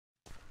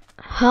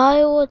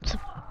Hi, what's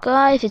up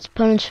guys, it's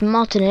Punch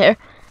Martin here,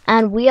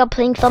 and we are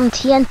playing some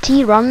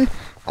TnTRun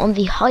on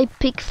the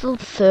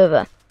Hypixel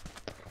server.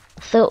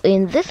 So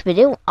in this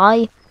video,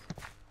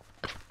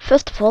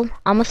 first of all,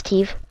 I'm a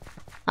Steve.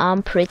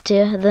 I'm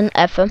prettier than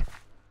ever.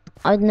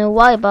 I don't know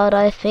why, but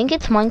I think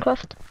it's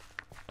Minecraft.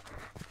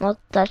 Not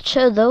that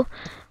sure though,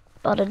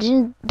 but I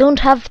don't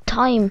have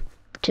time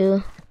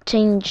to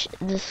change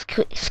the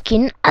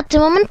skin at the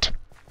moment.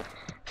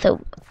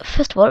 So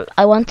first of all,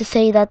 I want to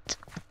say that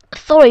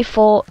sorry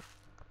for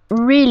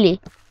really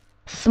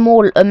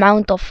small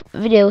amount of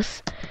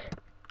videos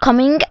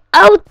coming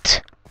out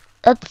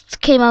that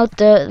came out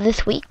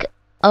this week,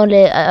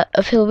 only a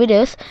few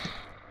videos,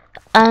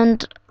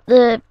 and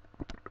the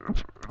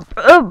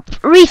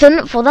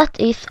reason for that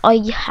is I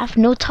have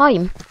no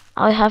time.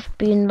 I have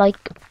been like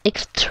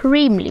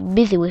extremely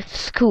busy with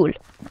school,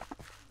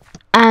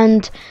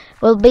 and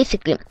well,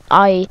 basically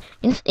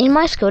in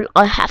my school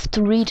I have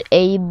to read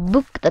a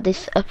book that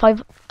is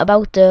about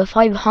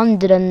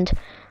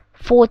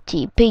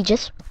 540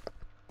 pages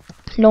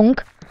long,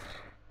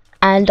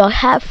 and I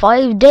have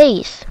 5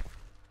 days,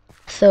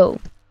 so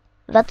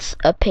that's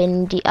a pain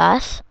in the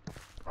ass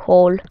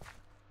hole.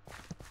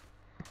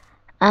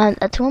 And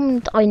at the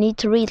moment I need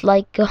to read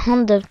like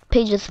 100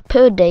 pages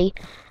per day,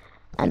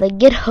 and I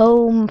get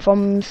home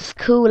from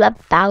school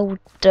about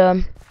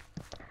let's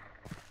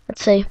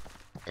say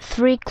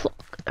 3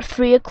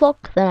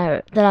 o'clock.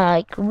 Then I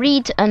like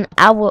read an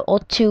hour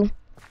or two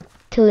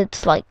till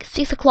it's like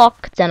 6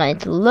 o'clock. Then I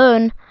need to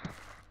learn,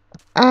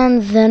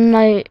 and then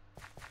I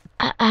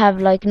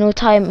have like no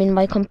time in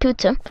my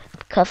computer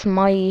because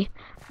my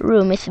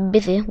room is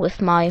busy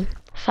with my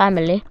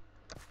family,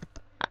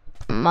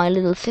 my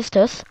little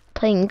sisters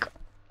playing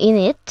in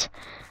it.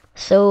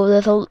 So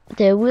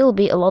there will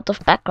be a lot of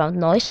background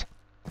noise.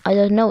 I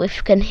don't know if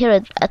you can hear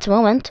it at the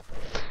moment,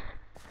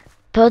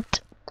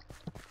 but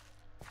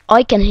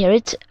I can hear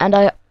it, and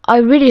I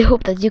really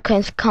hope that you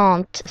guys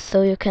can't,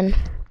 so you can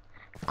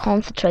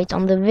concentrate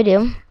on the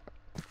video.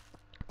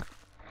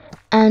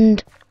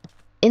 And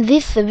in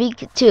this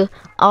week too,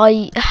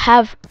 I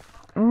have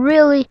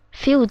really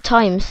few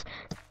times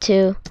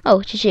to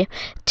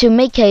to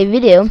make a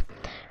video,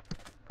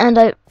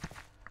 and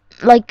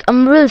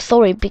I'm really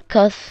sorry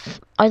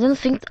because I don't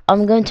think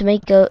I'm going to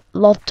make a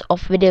lot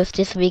of videos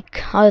this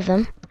week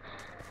either.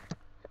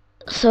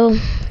 So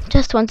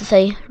just want to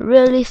say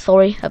really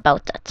sorry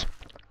about that.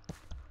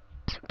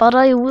 But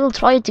I will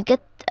try to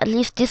get at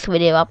least this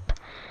video up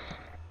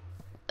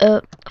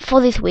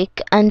for this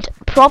week, and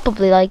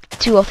probably like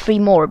 2 or 3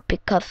 more,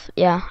 because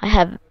yeah, I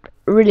have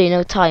really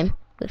no time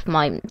with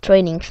my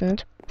trainings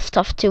and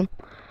stuff too.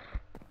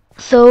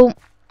 So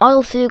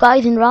I'll see you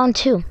guys in round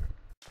 2.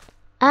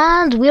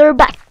 And we're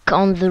back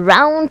on the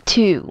round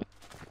 2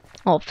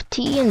 of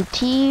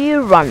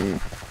TnTRun.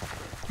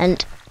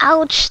 And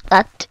ouch,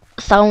 that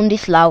sound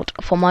is loud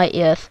for my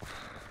ears.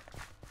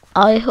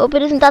 I hope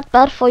it isn't that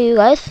bad for you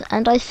guys.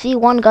 And I see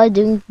one guy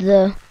doing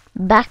the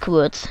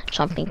backwards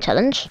jumping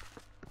challenge.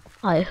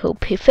 I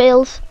hope he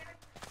fails.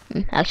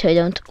 Actually,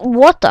 I don't.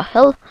 What the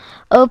hell?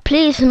 Oh,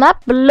 please,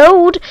 map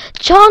load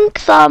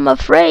chunks. I'm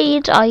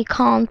afraid I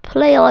can't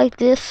play like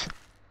this.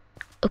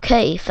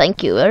 Okay,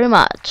 thank you very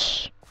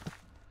much.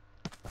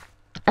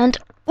 And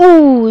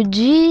oh,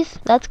 jeez,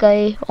 that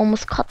guy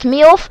almost cut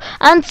me off,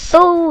 and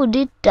so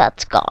did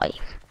that guy.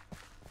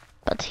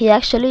 But he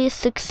actually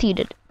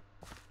succeeded.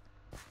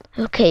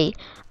 Okay,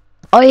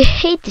 I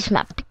hate this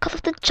map because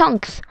of the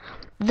chunks.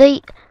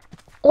 They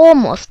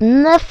almost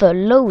never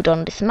load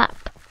on this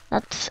map.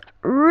 That's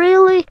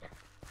really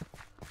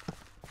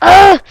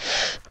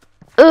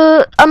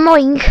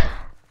annoying.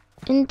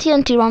 In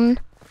TnTRun,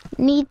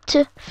 need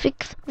to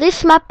fix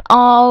this map.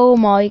 Oh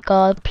my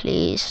god,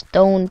 please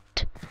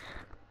don't.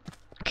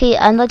 Okay,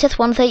 and I just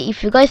want to say,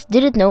 if you guys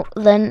didn't know,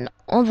 then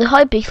on the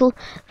Hypixel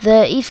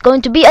there is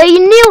going to be a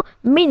new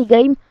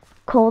minigame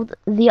called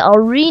the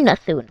Arena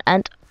soon,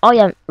 and I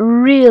am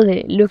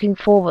really looking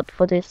forward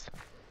for this.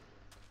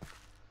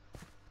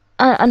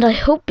 And I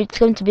hope it's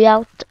going to be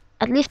out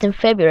at least in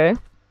February.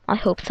 I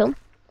hope so.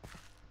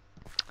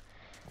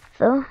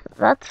 So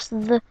that's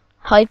the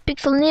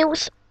Hypixel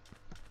news.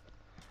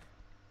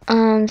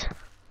 And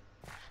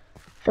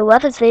so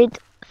as I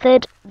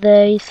said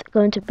there is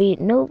going to be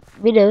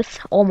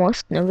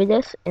almost no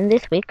videos in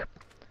this week.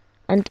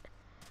 And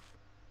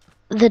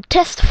the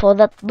test for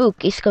that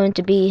book is going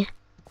to be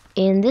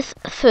in this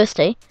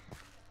Thursday.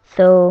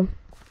 So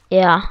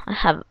yeah, I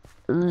have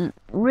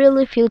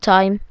really few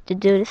time to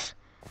do this.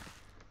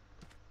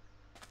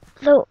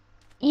 So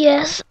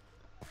yes,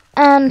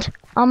 and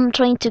I'm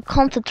trying to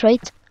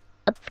concentrate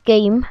at the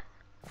game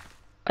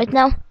right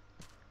now,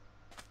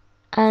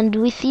 and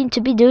we seem to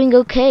be doing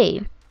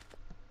okay.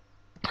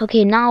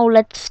 Okay, now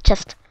let's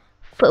just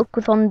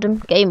focus on the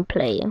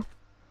gameplay.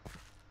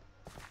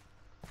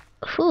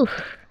 Whew,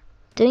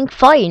 doing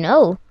fine.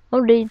 Oh,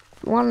 only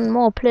 1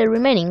 more player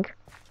remaining,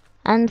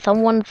 and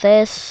someone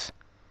says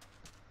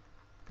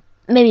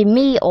maybe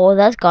me or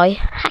that guy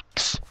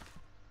hacks.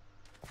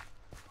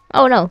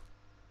 Oh no,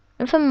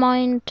 never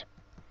mind.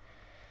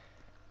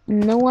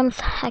 No one's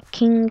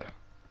hacking.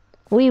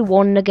 We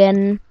won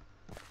again.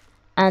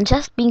 And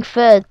just being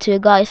fair to you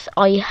guys,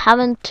 I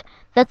haven't.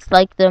 That's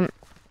like the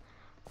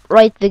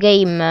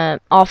game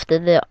after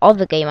the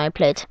other game I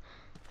played.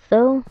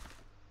 So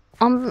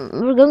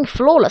we're going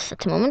flawless at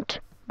the moment,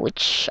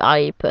 which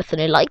I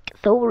personally like.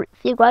 So we'll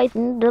see you guys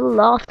in the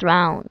last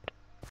round.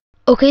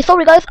 Okay,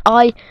 sorry guys,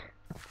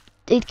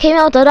 it came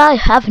out that I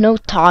have no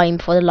time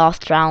for the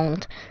last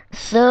round.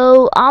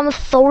 So I'm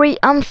sorry,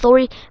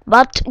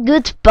 but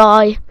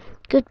goodbye.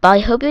 Goodbye.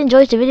 Hope you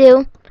enjoyed the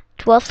video.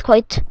 It was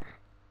quite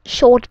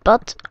short,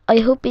 but I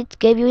hope it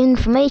gave you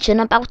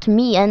information about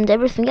me and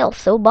everything else.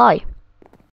 So bye.